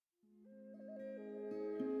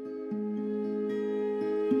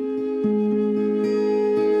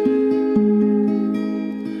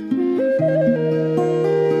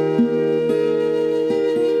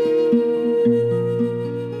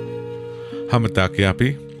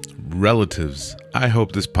Hamataki relatives, I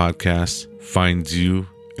hope this podcast finds you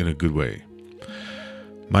in a good way.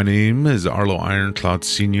 My name is Arlo Ironclad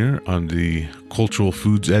Sr. I'm the Cultural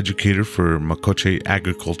Foods Educator for Makoche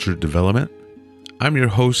Agriculture Development. I'm your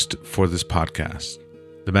host for this podcast.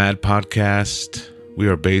 The M.A.D podcast, we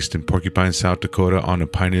are based in Porcupine, South Dakota on a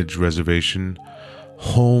Pineage Reservation,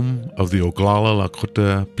 home of the Oglala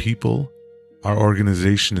Lakota people. Our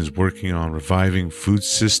organization is working on reviving food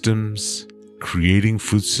systems, creating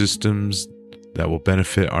food systems that will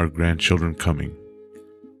benefit our grandchildren coming.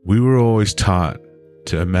 We were always taught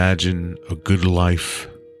to imagine a good life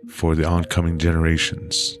for the oncoming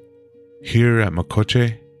generations. Here at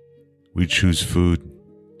Makoche, we choose food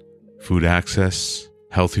access,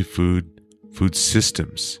 healthy food, food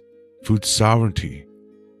systems, food sovereignty,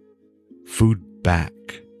 food back.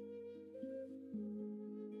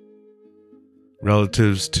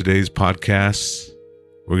 Relatives, today's podcast,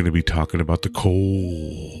 we're going to be talking about the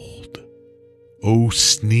cold. Oh,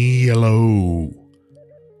 sneelo.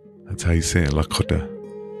 That's how you say it, Lakota.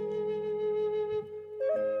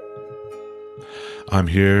 I'm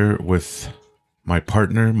here with my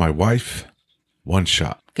partner, my wife, One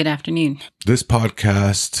Shot. Good afternoon. This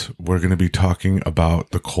podcast, we're going to be talking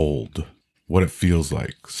about the cold, what it feels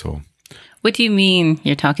like. So, what do you mean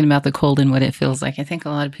you're talking about the cold and what it feels like? I think a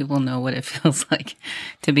lot of people know what it feels like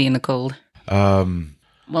to be in the cold.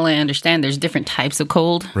 Well, I understand there's different types of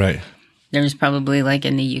cold. Right. There's probably like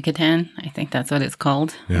in the Yucatan, I think that's what it's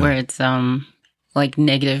called, where it's like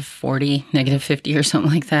 -40, -50 or something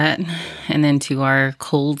like that. And then to our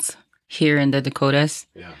colds here in the Dakotas,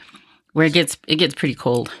 where it gets pretty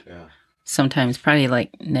cold. Yeah. Sometimes probably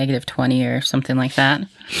like -20 or something like that.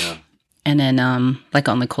 Yeah. And then like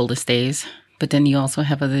on the coldest days. But then you also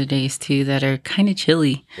have other days too that are kind of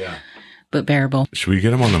chilly. Yeah. But bearable. Should we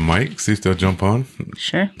get them on the mic? See if they'll jump on?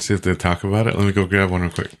 Sure. See if they'll talk about it. Let me go grab one real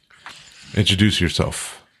quick. Introduce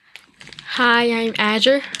yourself. Hi, I'm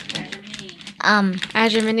Azure.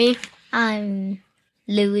 Azure Mini. I'm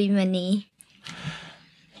Louie Mini.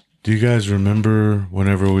 Do you guys remember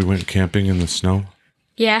whenever we went camping in the snow?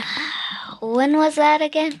 Yeah. When was that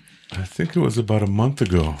again? I think it was about a month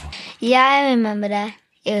ago. Yeah, I remember that.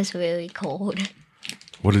 It was really cold.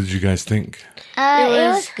 What did you guys think? It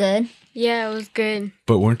was good. Yeah, it was good.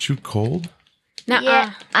 But weren't you cold?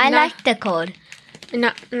 Yeah, I liked the cold.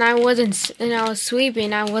 And I was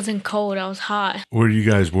sleeping. I wasn't cold. I was hot. Were you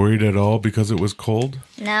guys worried at all because it was cold?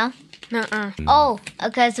 No. Nuh-uh. Oh,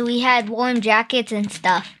 because we had warm jackets and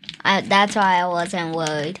stuff. That's why I wasn't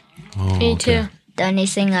worried. Oh, Me too. The only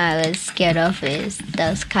thing I was scared of is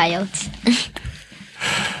those coyotes.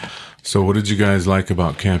 So what did you guys like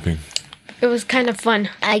about camping? It was kind of fun.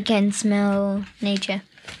 I can smell nature.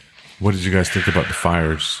 What did you guys think about the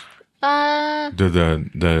fires?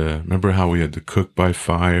 Remember how we had to cook by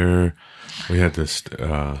fire? We had to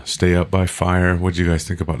stay up by fire. What did you guys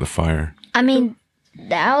think about the fire? I mean,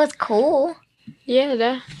 that was cool. Yeah,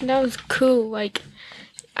 that was cool. Like,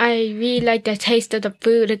 I really liked the taste of the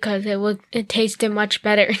food because it tasted much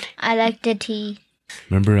better. I liked the tea.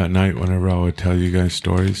 Remember at night whenever I would tell you guys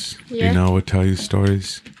stories? Yeah. You know I would tell you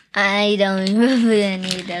stories? I don't remember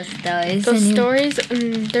any of those stories. Those stories,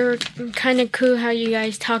 they were kind of cool how you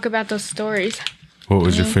guys talk about those stories. What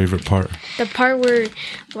was your favorite part? The part where,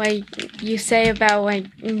 like, you say about, like,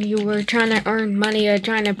 you were trying to earn money or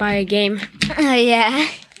trying to buy a game. Oh, yeah.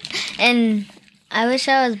 And I wish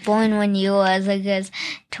I was born when you was, because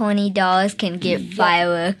 $20 can get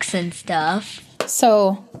fireworks and stuff.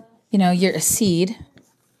 So, you're a seed,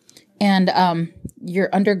 and you're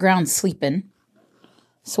underground sleeping.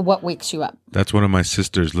 So what wakes you up? That's one of my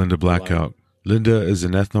sisters, Linda Black Elk. Linda is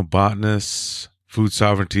an ethnobotanist, food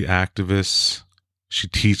sovereignty activist. She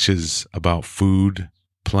teaches about food,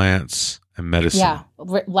 plants, and medicine. Yeah,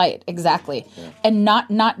 light, exactly. Yeah. And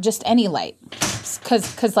not just any light.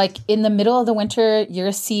 Because like in the middle of the winter, you're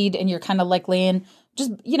a seed and you're kind of like laying,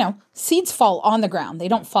 just, seeds fall on the ground. They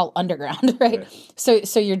don't fall underground, right?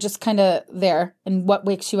 So you're just kind of there. And what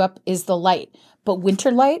wakes you up is the light. But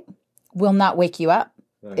winter light will not wake you up.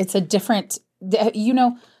 Right. It's a different, have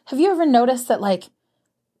you ever noticed that like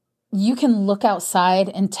you can look outside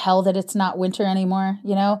and tell that it's not winter anymore?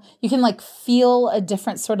 You can like feel a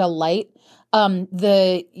different sort of light.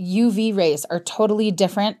 The UV rays are totally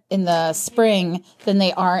different in the spring than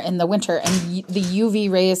they are in the winter. And the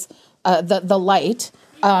UV rays, the light,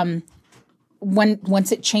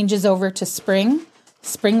 once it changes over to spring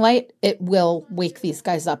light, it will wake these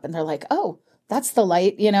guys up. And they're like, oh, that's the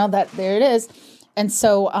light, that there it is. And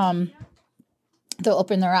so they'll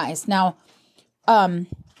open their eyes. Now,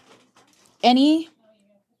 any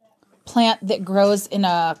plant that grows in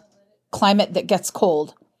a climate that gets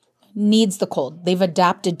cold needs the cold. They've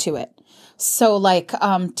adapted to it. So like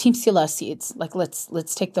Teamsula seeds, like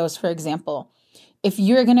let's take those for example. If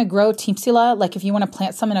you're going to grow Teamsula, like if you want to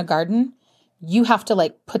plant some in a garden, you have to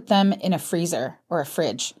like put them in a freezer or a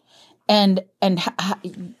fridge. And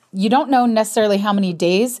you don't know necessarily how many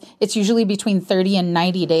days. It's usually between 30 and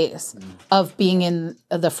 90 days of being in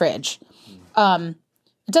the fridge. It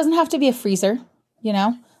doesn't have to be a freezer,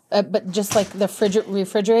 but just like the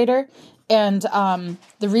refrigerator. And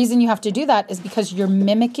the reason you have to do that is because you're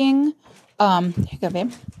mimicking, here you go,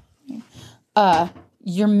 babe.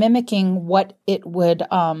 You're mimicking what it would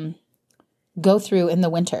go through in the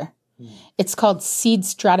winter. It's called seed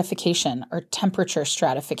stratification or temperature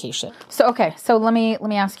stratification. So, okay. So let me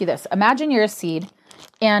ask you this. Imagine you're a seed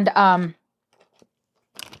and,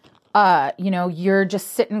 you're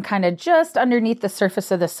just sitting kind of just underneath the surface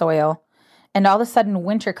of the soil, and all of a sudden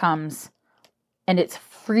winter comes and it's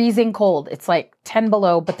freezing cold. It's like 10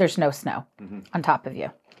 below, but there's no snow on top of you.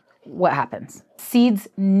 What happens? Seeds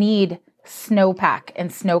need snowpack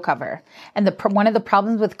and snow cover. And one of the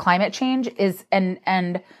problems with climate change is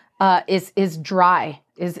dry,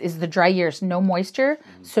 is the dry years, no moisture.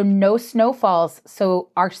 So no snow falls. So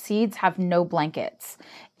our seeds have no blankets.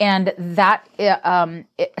 And that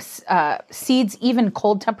seeds, even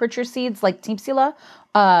cold temperature seeds like Teamsula,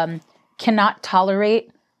 cannot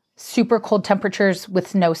tolerate super cold temperatures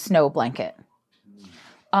with no snow blanket.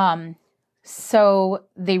 So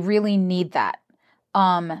they really need that.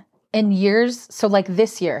 In years, so like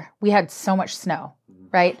this year, we had so much snow,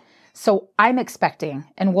 right? So I'm expecting,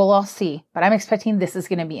 and we'll all see, but I'm expecting this is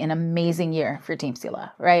going to be an amazing year for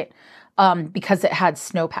Teamsula, right? Because it had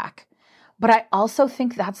snowpack. But I also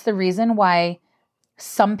think that's the reason why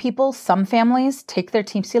some families take their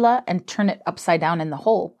Teamsula and turn it upside down in the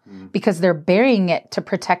hole, because they're burying it to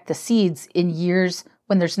protect the seeds in years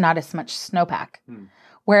when there's not as much snowpack.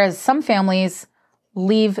 Whereas some families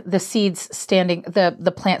leave the seeds standing,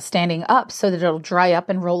 the plant standing up so that it'll dry up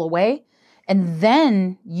and roll away. And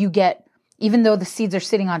then you get, even though the seeds are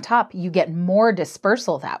sitting on top, you get more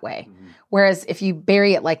dispersal that way. Whereas if you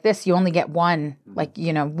bury it like this, you only get one,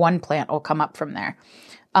 one plant will come up from there.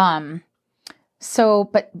 But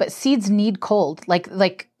seeds need cold.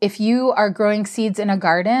 Like if you are growing seeds in a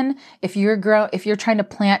garden, if you're trying to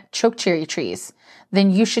plant chokecherry trees, then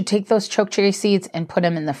you should take those chokecherry seeds and put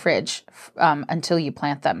them in the fridge until you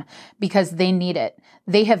plant them, because they need it.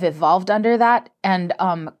 They have evolved under that, and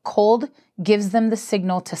cold gives them the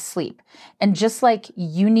signal to sleep. And just like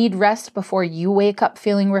you need rest before you wake up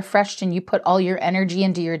feeling refreshed and you put all your energy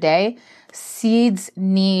into your day, seeds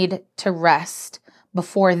need to rest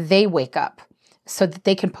before they wake up so that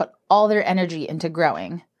they can put all their energy into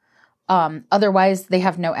growing. Otherwise, they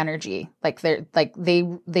have no energy.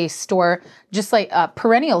 They store, just like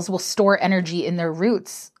perennials will store energy in their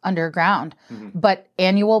roots underground, but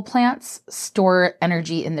annual plants store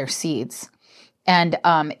energy in their seeds. And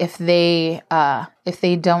if they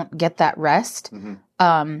don't get that rest,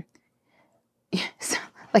 like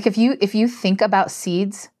if you think about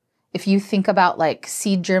seeds, if you think about like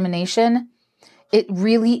seed germination, it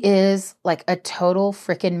really is like a total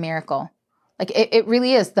freaking miracle. Like it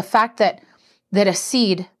really is. The fact that a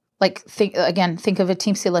seed, like think of a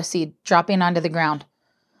Teamsula seed dropping onto the ground.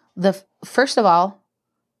 First of all,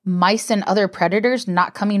 mice and other predators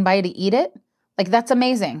not coming by to eat it. Like that's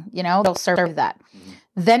amazing. They'll serve that.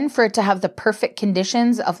 Then for it to have the perfect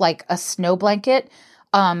conditions of like a snow blanket,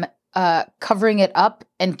 covering it up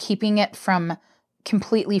and keeping it from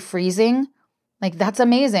completely freezing. Like that's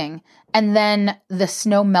amazing. And then the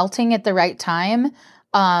snow melting at the right time.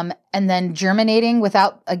 And then germinating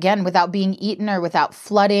without being eaten or without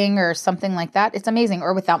flooding or something like that. It's amazing.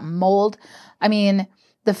 Or without mold. I mean,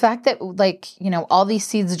 the fact that all these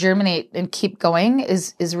seeds germinate and keep going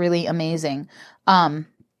is really amazing.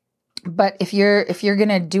 But if you're going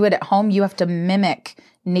to do it at home, you have to mimic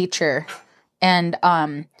nature. And,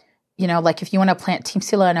 like if you want to plant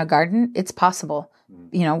Teamsula in a garden, it's possible.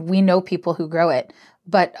 We know people who grow it,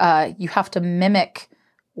 but, you have to mimic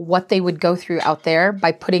what they would go through out there by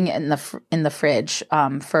putting it in the fridge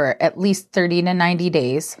for at least 30 to 90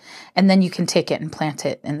 days, and then you can take it and plant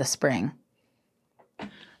it in the spring.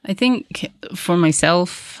 I think for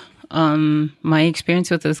myself, my experience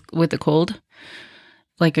with the cold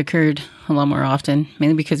occurred a lot more often,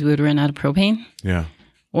 mainly because we would run out of propane. Yeah.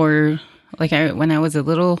 Or when I was a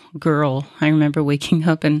little girl, I remember waking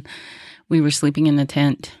up and we were sleeping in a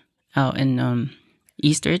tent out in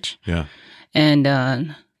Eastridge. Yeah. And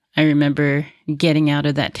I remember getting out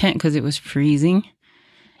of that tent because it was freezing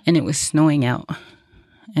and it was snowing out.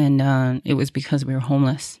 And it was because we were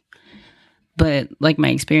homeless. But like my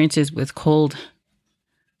experiences with cold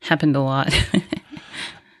happened a lot.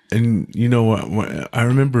 And you know what? I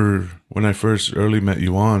remember when I first early met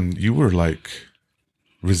you on, you were like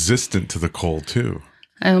resistant to the cold too.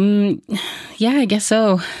 Yeah, I guess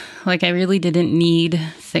so. Like I really didn't need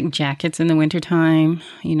thick jackets in the wintertime,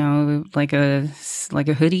 like a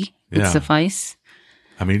hoodie would suffice.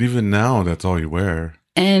 I mean, even now, that's all you wear.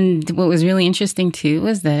 And what was really interesting too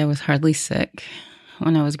was that I was hardly sick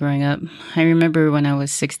when I was growing up. I remember when I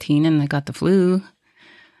was 16 and I got the flu.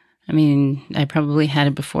 I mean, I probably had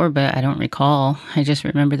it before, but I don't recall. I just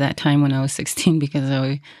remember that time when I was 16 because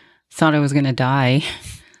I thought I was going to die.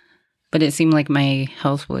 But it seemed like my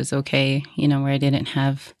health was okay, where I didn't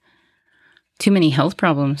have too many health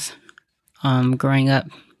problems growing up.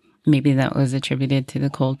 Maybe that was attributed to the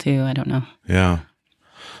cold too. I don't know. Yeah.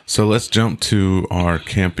 So let's jump to our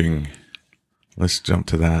camping. Let's jump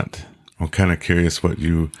to that. I'm kind of curious what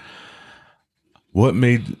made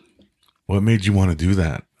you want to do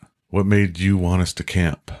that? What made you want us to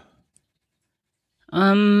camp?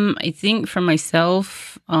 I think for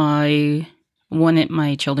myself, I wanted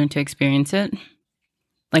my children to experience it.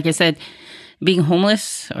 Like I said, being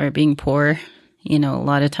homeless or being poor, a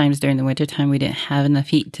lot of times during the wintertime, we didn't have enough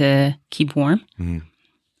heat to keep warm. Mm-hmm.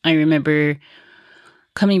 I remember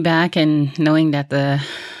coming back and knowing that the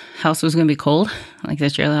house was going to be cold, like the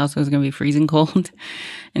trailer house was going to be freezing cold.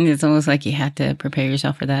 And it's almost like you had to prepare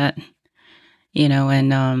yourself for that,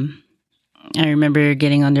 and I remember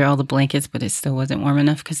getting under all the blankets, but it still wasn't warm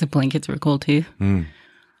enough because the blankets were cold too. Mm.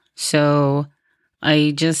 So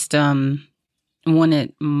I just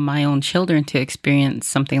wanted my own children to experience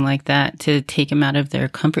something like that, to take them out of their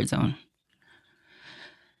comfort zone.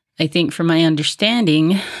 I think from my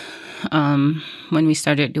understanding, when we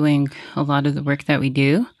started doing a lot of the work that we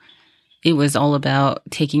do, it was all about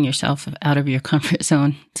taking yourself out of your comfort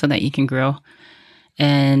zone so that you can grow.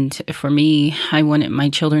 And for me, I wanted my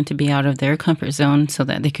children to be out of their comfort zone so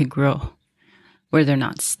that they could grow, where they're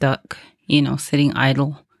not stuck, sitting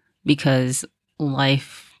idle, because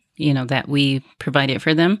life, that we provided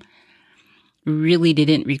for them really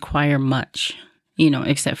didn't require much,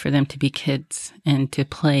 except for them to be kids and to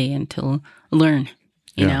play and to learn,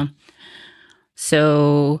 you know.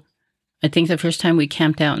 So I think the first time we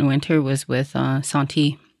camped out in winter was with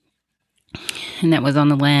Santi, and that was on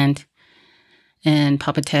the land. And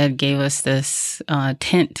Papa Ted gave us this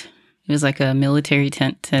tent. It was like a military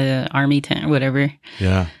tent, army tent or whatever.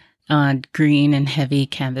 Yeah. Green and heavy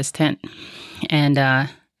canvas tent. And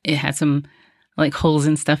it had some like holes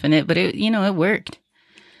and stuff in it, but it worked.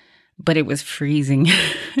 But it was freezing.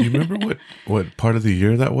 Do you remember what part of the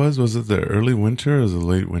year that was? Was it the early winter or was it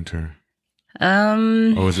late winter?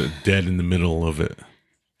 Or was it dead in the middle of it?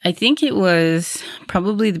 I think it was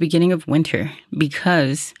probably the beginning of winter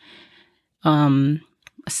because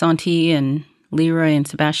Santi and Leroy and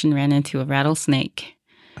Sebastian ran into a rattlesnake,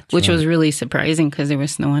 which was really surprising because there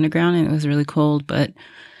was snow on the ground and it was really cold, but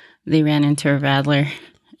they ran into a rattler.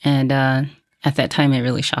 And at that time, it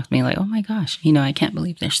really shocked me, like, oh my gosh, I can't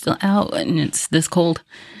believe they're still out and it's this cold.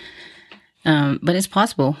 But it's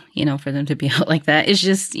possible, for them to be out like that. It's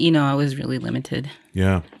just, I was really limited.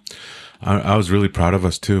 Yeah. I was really proud of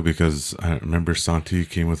us too, because I remember Santi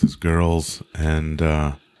came with his girls and,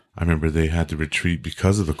 I remember they had to retreat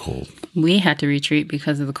because of the cold. We had to retreat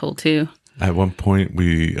because of the cold too. At one point,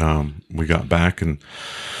 we got back and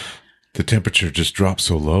the temperature just dropped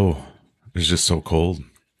so low. It was just so cold.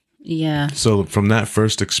 Yeah. So from that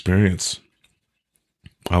first experience,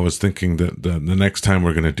 I was thinking that the next time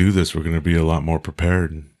we're going to do this, we're going to be a lot more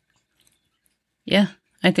prepared. Yeah,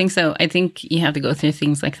 I think so. I think you have to go through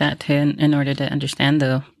things like that in order to understand,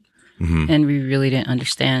 though. Mm-hmm. And we really didn't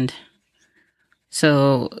understand.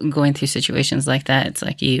 So going through situations like that, it's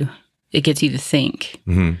like it gets you to think,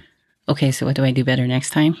 mm-hmm. Okay, so what do I do better next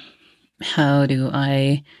time? How do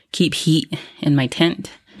I keep heat in my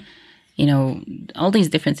tent? All these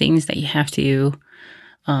different things that you have to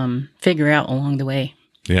figure out along the way.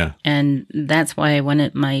 Yeah. And that's why I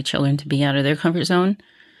wanted my children to be out of their comfort zone,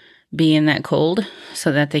 be in that cold,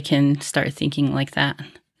 so that they can start thinking like that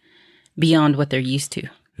beyond what they're used to.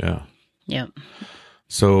 Yeah. Yep.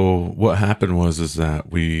 So what happened was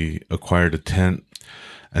that we acquired a tent,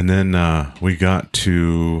 and then we got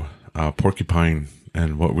to Porcupine,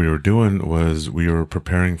 and what we were doing was we were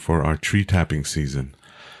preparing for our tree tapping season.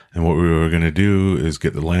 And what we were going to do is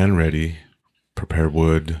get the land ready, prepare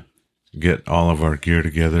wood, get all of our gear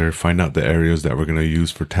together, find out the areas that we're going to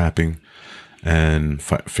use for tapping, and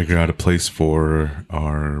figure out a place for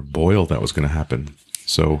our boil that was going to happen.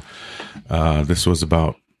 So this was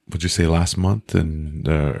about would you say last month in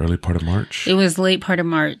the early part of March? It was late part of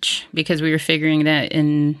March because we were figuring that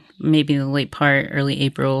in maybe the late part, early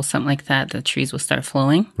April, something like that, the trees will start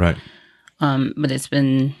flowing. Right. But it's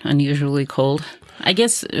been unusually cold. I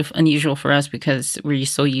guess unusual for us because we're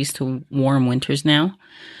so used to warm winters now.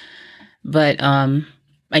 But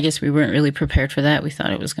I guess we weren't really prepared for that. We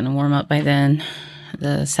thought it was going to warm up by then.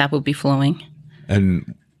 The sap would be flowing.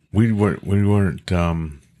 And we weren't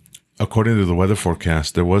according to the weather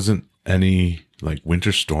forecast, there wasn't any like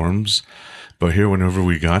winter storms. But here, whenever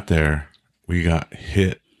we got there, we got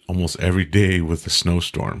hit almost every day with a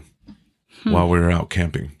snowstorm while we were out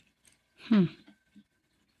camping.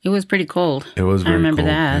 It was pretty cold. It was very cold. I remember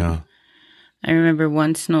that. Yeah. I remember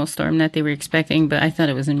one snowstorm that they were expecting, but I thought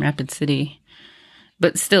it was in Rapid City.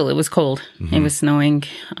 But still, it was cold. Mm-hmm. It was snowing.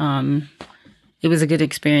 It was a good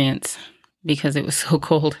experience because it was so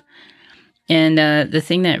cold. And the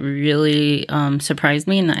thing that really surprised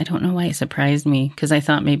me, and I don't know why it surprised me, because I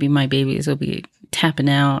thought maybe my babies will be tapping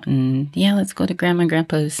out and, yeah, let's go to Grandma and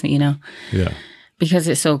Grandpa's, you know. Yeah. Because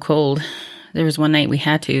it's so cold. There was one night we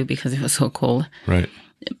had to because it was so cold. Right.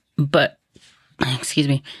 But, excuse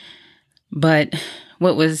me. But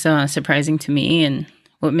what was surprising to me and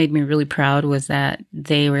what made me really proud was that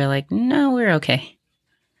they were like, no, we're okay.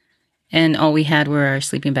 And all we had were our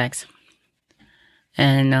sleeping bags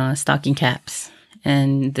and stocking caps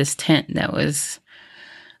and this tent that was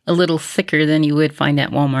a little thicker than you would find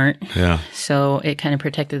at Walmart. Yeah. So it kind of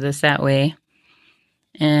protected us that way.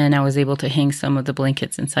 And I was able to hang some of the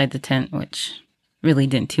blankets inside the tent, which really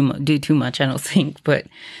didn't do too much, I don't think. But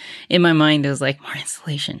in my mind, it was like more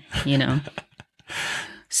insulation, you know.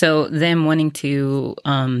 So them wanting to,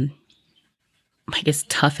 I guess,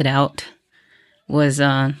 tough it out was,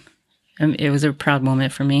 it was a proud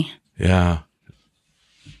moment for me. Yeah.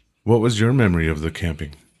 What was your memory of the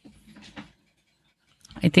camping?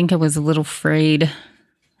 I think I was a little afraid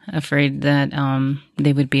that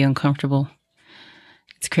they would be uncomfortable.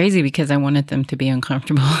 It's crazy because I wanted them to be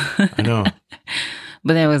uncomfortable. I know.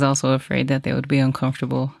 But I was also afraid that they would be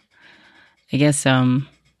uncomfortable. I guess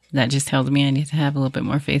that just tells me I need to have a little bit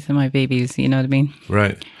more faith in my babies. You know what I mean?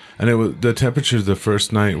 Right. And it was the temperature the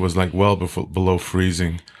first night was like well below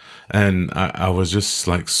freezing. And I was just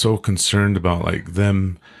like so concerned about like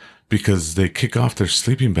them because they kick off their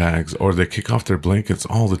sleeping bags or they kick off their blankets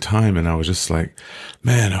all the time. And I was just like,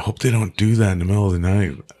 man, I hope they don't do that in the middle of the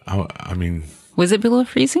night. I mean... Was it below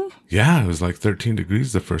freezing? Yeah, it was like 13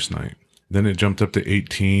 degrees the first night. Then it jumped up to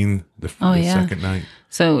 18 the second night.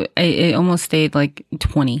 So it almost stayed like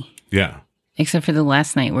 20. Yeah. Except for the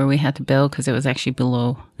last night where we had to bail because it was actually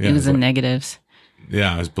below. Yeah, it was in negatives.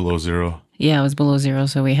 Yeah, it was below zero. Yeah, it was below zero,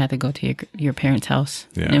 so we had to go to your parents' house.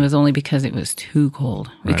 Yeah. And it was only because it was too cold.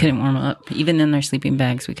 We couldn't warm up. Even in our sleeping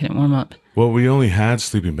bags, we couldn't warm up. Well, we only had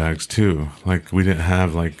sleeping bags, too. Like, we didn't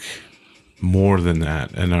have, like, more than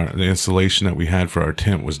that. And the insulation that we had for our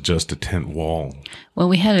tent was just a tent wall. Well,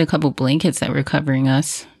 we had a couple blankets that were covering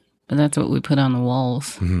us, but that's what we put on the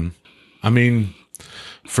walls. Mm-hmm. I mean...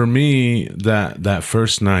 For me, that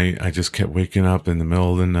first night, I just kept waking up in the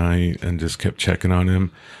middle of the night and just kept checking on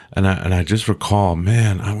him. And I just recall,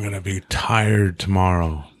 man, I'm going to be tired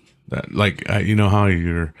tomorrow. That like, you know how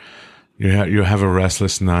you have a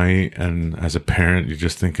restless night. And as a parent, you're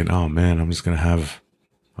just thinking, oh man, I'm just going to have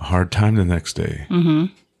a hard time the next day. Mm-hmm.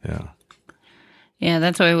 Yeah. Yeah.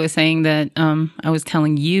 That's why I was saying that, I was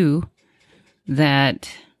telling you that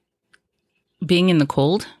being in the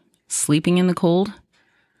cold, sleeping in the cold,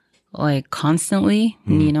 like constantly,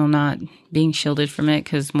 you know, not being shielded from it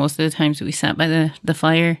because most of the times we sat by the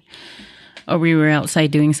fire or we were outside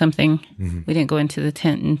doing something. Mm-hmm. We didn't go into the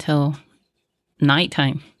tent until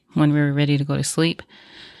nighttime when we were ready to go to sleep.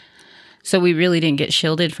 So we really didn't get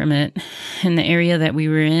shielded from it. In the area that we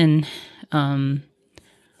were in,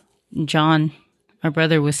 John, our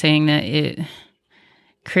brother, was saying that it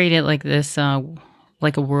created like this,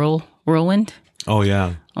 like a whirlwind. Oh,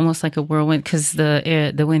 yeah. Almost like a whirlwind because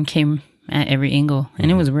the wind came at every angle. And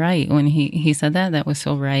it was right. When he said that was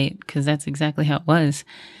so right because that's exactly how it was.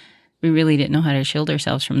 We really didn't know how to shield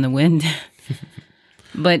ourselves from the wind.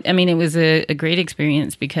 But, I mean, it was a great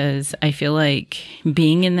experience because I feel like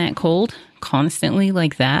being in that cold constantly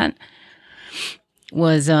like that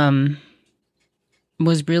was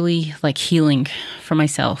really like healing for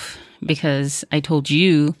myself because I told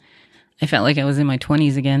you I felt like I was in my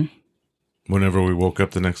 20s again. Whenever we woke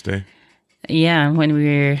up the next day? Yeah,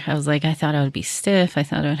 I was like, I thought I would be stiff. I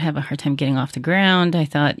thought I would have a hard time getting off the ground. I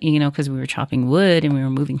thought, you know, because we were chopping wood and we were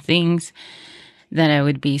moving things, that I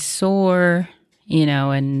would be sore, you know,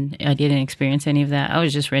 and I didn't experience any of that. I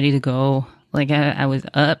was just ready to go. Like, I was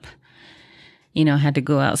up had to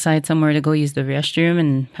go outside somewhere to go use the restroom,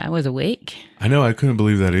 and I was awake. I know. I couldn't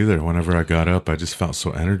believe that either. Whenever I got up, I just felt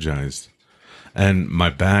so energized. And my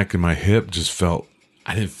back and my hip just felt,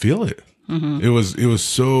 I didn't feel it. It was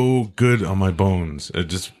so good on my bones. It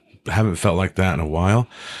just haven't felt like that in a while.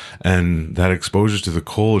 And that exposure to the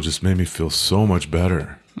cold just made me feel so much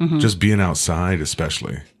better. Just being outside,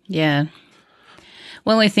 especially. Yeah.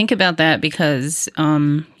 Well, I think about that because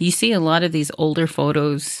you see a lot of these older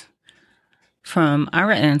photos from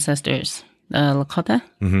our ancestors, Lakota,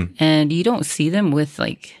 and you don't see them with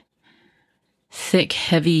like thick,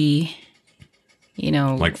 heavy,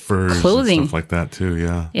 like furs clothing and stuff like that too.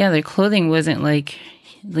 Yeah. Yeah, their clothing wasn't like,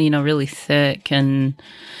 really thick, and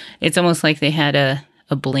it's almost like they had a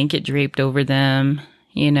blanket draped over them,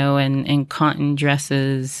 and cotton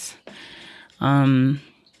dresses.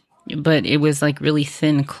 But it was like really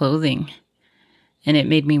thin clothing. And it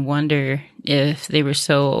made me wonder if they were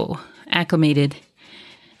so acclimated,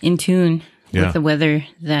 in tune with the weather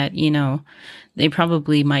that, they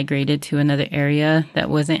probably migrated to another area that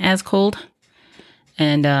wasn't as cold,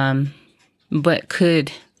 and but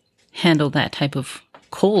could handle that type of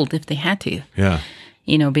cold if they had to. Yeah.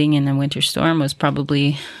 Being in a winter storm was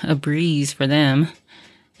probably a breeze for them,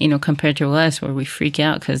 compared to us where we freak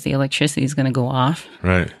out because the electricity is going to go off.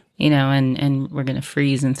 Right. And we're going to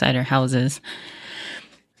freeze inside our houses.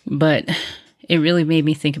 But it really made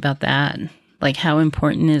me think about that. Like, how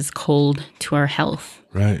important is cold to our health?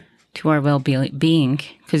 Right. To our well-being?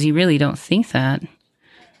 Because you really don't think that.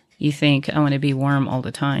 You think, I want to be warm all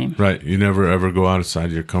the time. Right. You never, ever go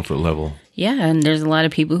outside your comfort level. Yeah, and there's a lot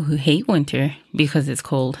of people who hate winter because it's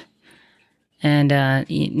cold. And,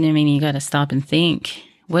 you got to stop and think,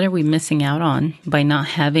 what are we missing out on by not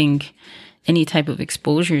having any type of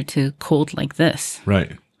exposure to cold like this?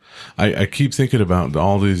 Right. I keep thinking about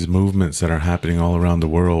all these movements that are happening all around the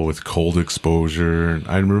world with cold exposure.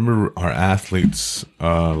 I remember our athletes,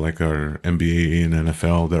 like our NBA and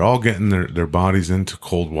NFL, they're all getting their bodies into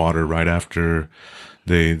cold water right after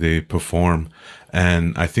they perform.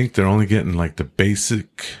 And I think they're only getting like the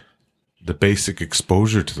basic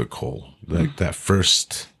exposure to the cold, like that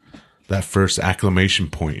first acclimation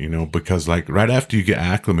point, because like right after you get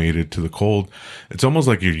acclimated to the cold, it's almost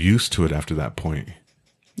like you're used to it after that point.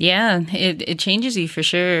 Yeah, it changes you for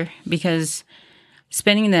sure, because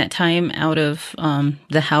spending that time out of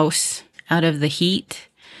the house, out of the heat,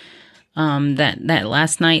 that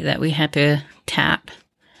last night that we had to tap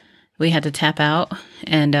out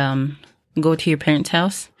and go to your parents'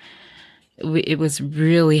 house. It was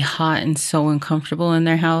really hot and so uncomfortable in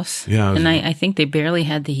their house. Yeah. And I think they barely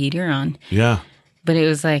had the heater on. Yeah. But it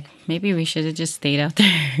was like, maybe we should have just stayed out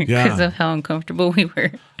there because of how uncomfortable we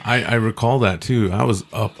were. I recall that too. I was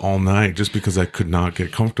up all night just because I could not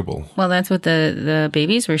get comfortable. Well, that's what the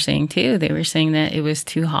babies were saying too. They were saying that it was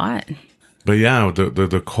too hot. But yeah,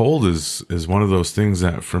 the cold is one of those things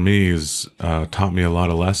that for me is taught me a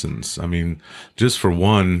lot of lessons. I mean, just for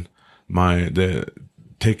one,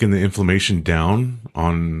 taking the inflammation down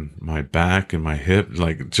on my back and my hip,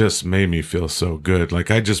 like, just made me feel so good.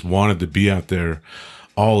 Like, I just wanted to be out there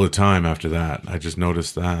all the time after that. I just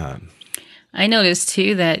noticed that. I noticed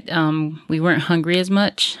too that we weren't hungry as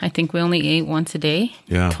much. I think we only ate once a day.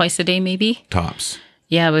 Yeah. Twice a day, maybe. Tops.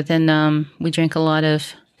 Yeah, but then we drank a lot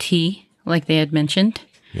of tea, like they had mentioned.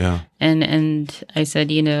 Yeah. And I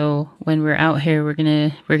said, when we're out here, we're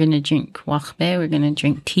gonna drink wakbe, we're gonna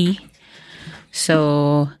drink tea.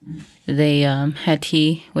 So they had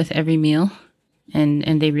tea with every meal,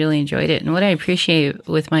 and they really enjoyed it. And what I appreciate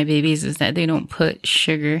with my babies is that they don't put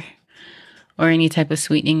sugar or any type of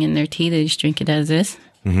sweetening in their tea. They just drink it as is,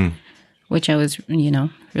 which I was,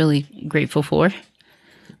 really grateful for.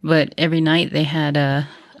 But every night they had a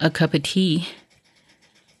cup of tea.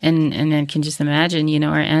 And I can just imagine,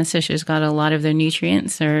 our ancestors got a lot of their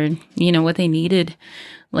nutrients or, what they needed,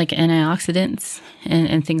 like antioxidants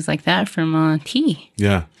and things like that from tea.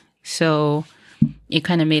 Yeah. So it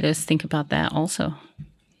kind of made us think about that also.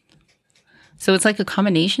 So it's like a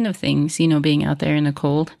combination of things, being out there in the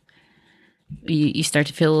cold. You start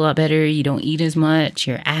to feel a lot better. You don't eat as much.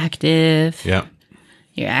 You're active. Yeah.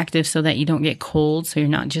 You're active so that you don't get cold. So you're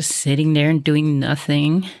not just sitting there and doing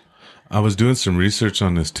nothing. I was doing some research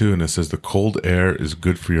on this too, and it says the cold air is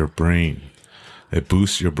good for your brain. It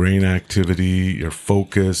boosts your brain activity, your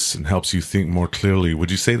focus, and helps you think more clearly.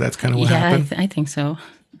 Would you say that's kind of what happened? Yeah, I think so.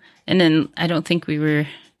 And then I don't think we were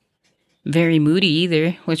very moody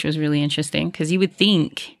either, which was really interesting, because you would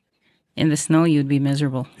think in the snow you would be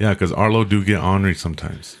miserable. Yeah, because Arlo do get ornery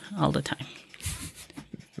sometimes. All the time.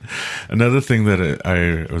 Another thing that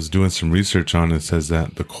I was doing some research on, it says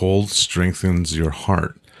that the cold strengthens your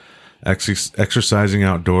heart. Exercising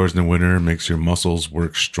outdoors in the winter makes your muscles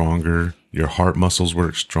work stronger. Your heart muscles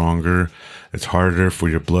work stronger. It's harder for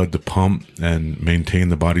your blood to pump and maintain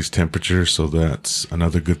the body's temperature. So that's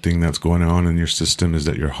another good thing that's going on in your system, is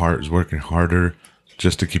that your heart is working harder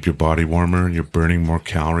just to keep your body warmer. You're burning more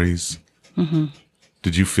calories. Mm-hmm.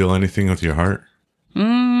 Did you feel anything with your heart?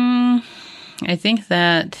 I think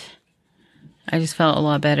that I just felt a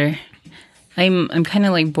lot better. I'm kind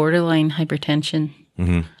of like borderline hypertension.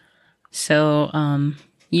 Mm-hmm. So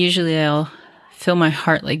usually I'll feel my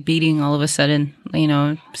heart like beating all of a sudden,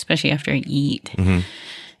 especially after I eat. Mm-hmm.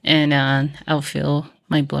 And I'll feel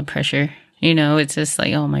my blood pressure. It's just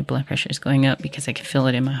like, oh, my blood pressure is going up because I can feel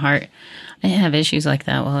it in my heart. I didn't have issues like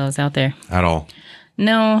that while I was out there. At all?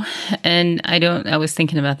 No. And I was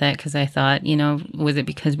thinking about that because I thought, was it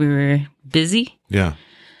because we were busy? Yeah.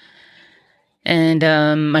 And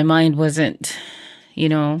my mind wasn't,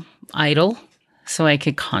 idle, so I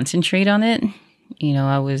could concentrate on it.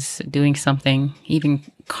 I was doing something, even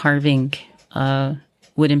carving a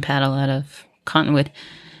wooden paddle out of cottonwood,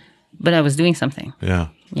 but I was doing something. Yeah.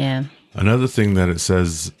 Yeah. Another thing that it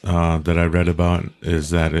says that I read about is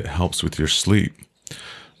that it helps with your sleep.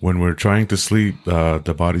 When we're trying to sleep,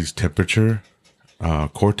 the body's temperature,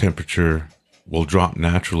 core temperature, will drop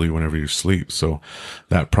naturally whenever you sleep. So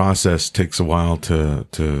that process takes a while to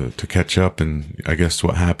catch up. And I guess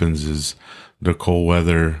what happens is the cold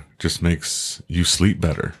weather just makes you sleep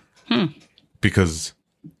better. Because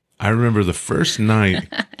I remember the first night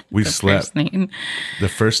we slept. The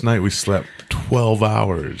first night we slept 12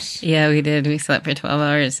 hours. Yeah, we did. We slept for 12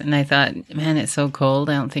 hours. And I thought, man, it's so cold.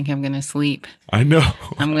 I don't think I'm going to sleep. I know.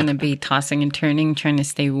 I'm going to be tossing and turning, trying to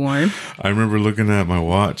stay warm. I remember looking at my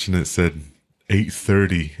watch and it said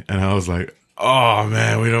 8:30. And I was like, oh,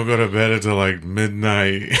 man, we don't go to bed until like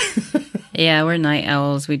midnight. Yeah, we're night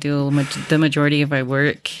owls. We do the majority of our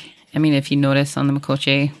work. I mean, if you notice on the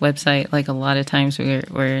Makoche website, like a lot of times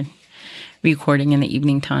we're recording in the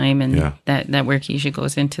evening time, and that work usually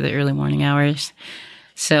goes into the early morning hours.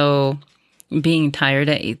 So being tired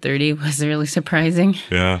at 8:30 was really surprising.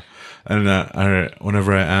 Yeah. And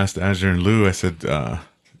whenever I asked Azure and Lou, I said,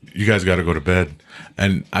 you guys got to go to bed.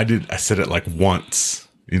 And I said it like once.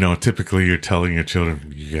 Typically you're telling your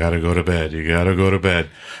children, you got to go to bed. You got to go to bed.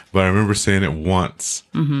 But I remember saying it once,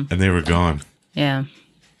 and they were gone. Yeah.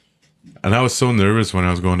 And I was so nervous when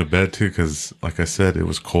I was going to bed too, because like I said, it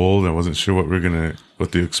was cold. I wasn't sure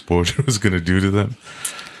what the exposure was gonna do to them.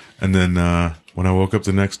 And then when I woke up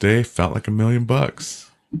the next day, felt like $1 million.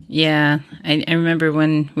 Yeah, I remember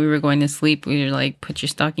when we were going to sleep, we were like, put your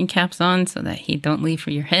stocking caps on so that heat don't leave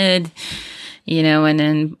for your head, and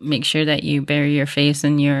then make sure that you bury your face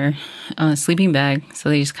in your sleeping bag. So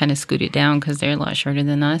they just kind of scoot it down because they're a lot shorter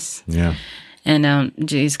than us. Yeah. And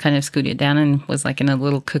just kind of scooted down and was like in a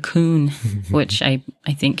little cocoon, which I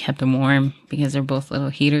think kept them warm because they're both little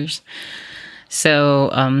heaters.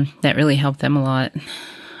 So that really helped them a lot.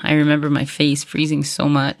 I remember my face freezing so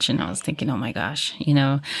much, and I was thinking, oh my gosh,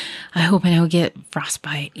 I hope I don't get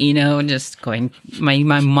frostbite, just going, my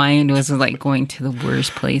mind was like going to the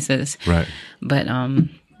worst places. Right. But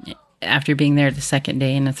after being there the second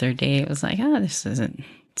day and the third day, it was like, this isn't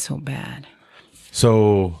so bad.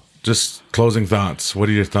 So just closing thoughts. What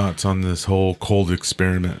are your thoughts on this whole cold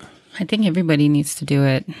experiment? I think everybody needs to do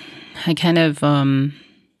it. I kind of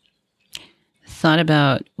thought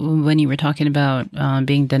about when you were talking about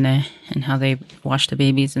being dene and how they wash the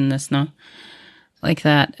babies in the snow like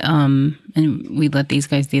that. And we let these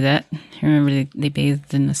guys do that. I remember they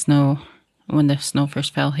bathed in the snow when the snow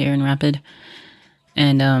first fell here in Rapid.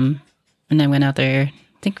 And I went out there.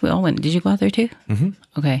 I think we all went. Did you go out there too? Mm-hmm.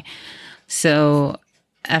 Okay. So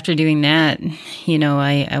after doing that,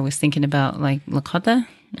 I was thinking about like Lakota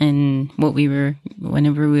and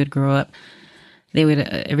whenever we would grow up, they would,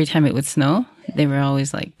 every time it would snow, they were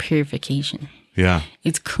always like purification. Yeah.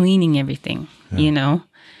 It's cleaning everything,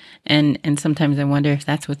 and sometimes I wonder if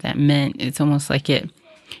that's what that meant. It's almost like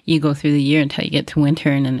you go through the year until you get to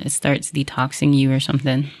winter and then it starts detoxing you or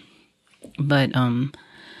something. But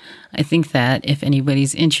I think that if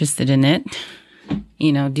anybody's interested in it,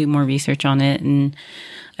 do more research on it. And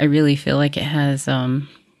I really feel like it has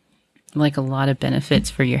like a lot of benefits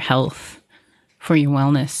for your health, for your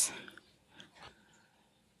wellness.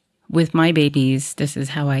 With my babies, this is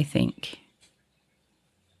how I think.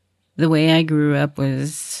 The way I grew up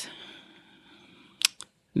was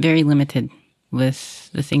very limited with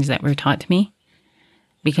the things that were taught to me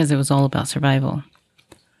because it was all about survival.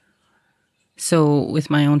 So with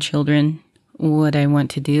my own children, what I want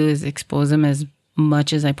to do is expose them as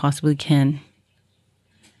much as I possibly can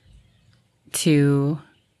to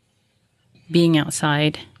being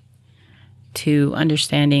outside, to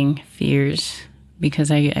understanding fears,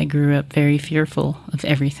 because I grew up very fearful of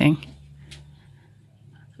everything.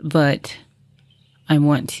 But I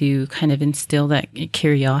want to kind of instill that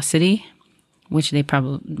curiosity, which they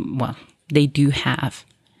they do have.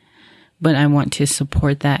 But I want to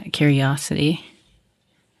support that curiosity.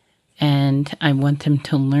 And I want them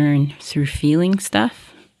to learn through feeling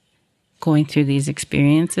stuff, going through these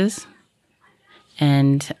experiences.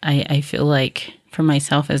 And I feel like for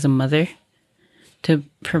myself as a mother, to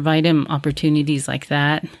provide them opportunities like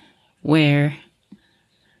that, where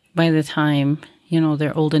by the time,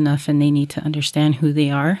 they're old enough and they need to understand who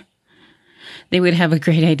they are, they would have a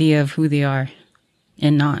great idea of who they are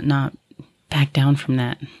and not back down from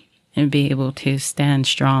that and be able to stand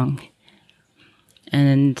strong.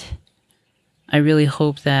 And I really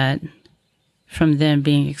hope that from them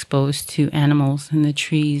being exposed to animals and the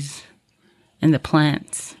trees and the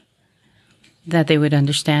plants, that they would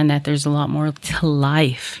understand that there's a lot more to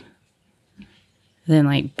life than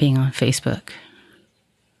like being on Facebook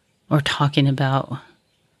or talking about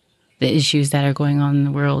the issues that are going on in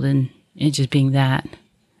the world and it just being that.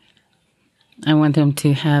 I want them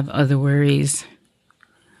to have other worries,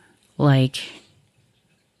 like,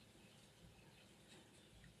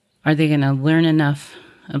 are they going to learn enough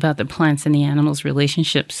about the plants and the animals'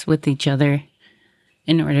 relationships with each other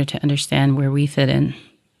in order to understand where we fit in,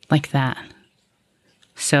 like that?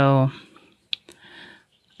 So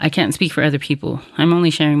I can't speak for other people. I'm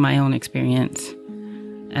only sharing my own experience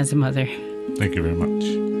as a mother. Thank you very much.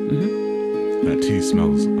 Mm-hmm. That tea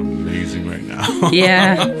smells amazing right now.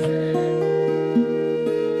 Yeah.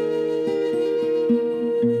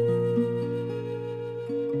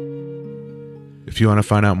 If you want to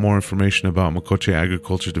find out more information about Makoche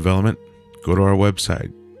Agriculture Development, go to our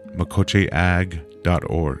website,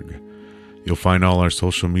 makocheag.org. You'll find all our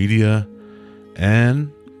social media,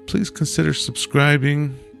 and please consider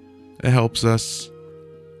subscribing. It helps us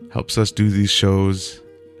do these shows,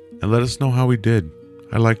 and let us know how we did.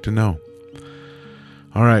 I'd like to know.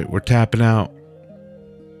 All right, we're tapping out,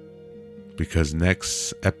 because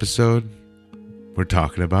next episode, we're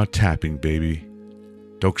talking about tapping, baby.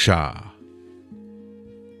 Doksha.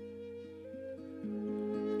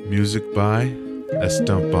 Music by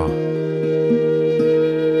Estampa.